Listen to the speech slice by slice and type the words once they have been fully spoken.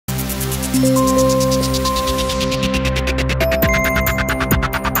Sinn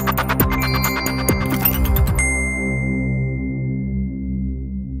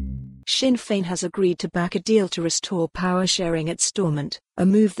Fein has agreed to back a deal to restore power sharing at Stormont, a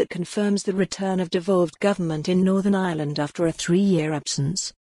move that confirms the return of devolved government in Northern Ireland after a 3-year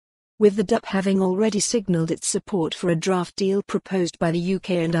absence. With the DUP having already signalled its support for a draft deal proposed by the UK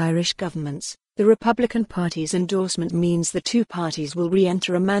and Irish governments, the Republican Party's endorsement means the two parties will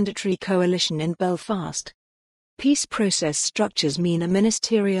re-enter a mandatory coalition in Belfast. Peace process structures mean a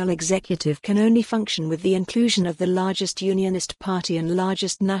ministerial executive can only function with the inclusion of the largest unionist party and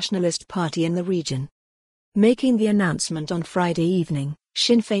largest nationalist party in the region. Making the announcement on Friday evening,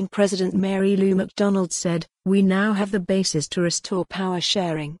 Sinn Féin President Mary Lou McDonald said, "We now have the basis to restore power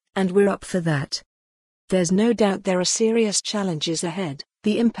sharing, and we're up for that. There's no doubt there are serious challenges ahead,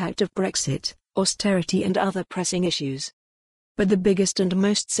 the impact of Brexit, austerity and other pressing issues. But the biggest and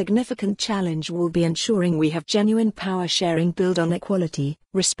most significant challenge will be ensuring we have genuine power sharing built on equality,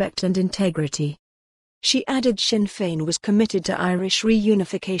 respect and integrity." She added Sinn Féin was committed to Irish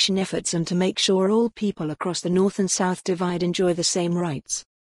reunification efforts and to make sure all people across the North and South Divide enjoy the same rights.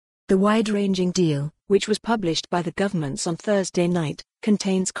 The wide-ranging deal, which was published by the governments on Thursday night,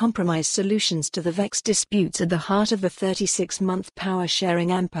 contains compromise solutions to the vexed disputes at the heart of the 36-month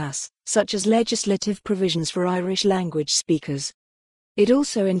power-sharing impasse, such as legislative provisions for Irish language speakers. It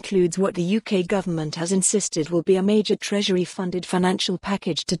also includes what the UK government has insisted will be a major Treasury-funded financial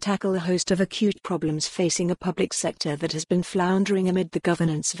package to tackle a host of acute problems facing a public sector that has been floundering amid the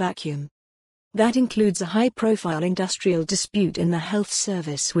governance vacuum. That includes a high-profile industrial dispute in the health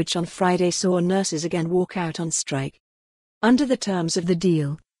service which on Friday saw nurses again walk out on strike. Under the terms of the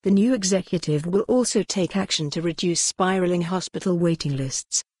deal, the new executive will also take action to reduce spiraling hospital waiting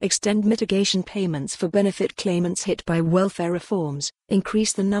lists, extend mitigation payments for benefit claimants hit by welfare reforms,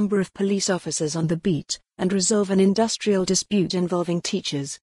 increase the number of police officers on the beat, and resolve an industrial dispute involving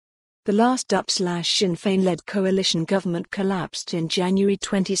teachers. The last DUP/Sinn Féin-led coalition government collapsed in January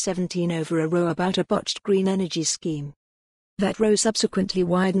 2017 over a row about a botched green energy scheme. That row subsequently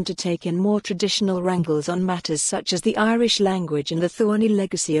widened to take in more traditional wrangles on matters such as the Irish language and the thorny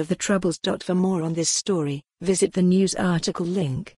legacy of the Troubles. For more on this story, visit the news article link.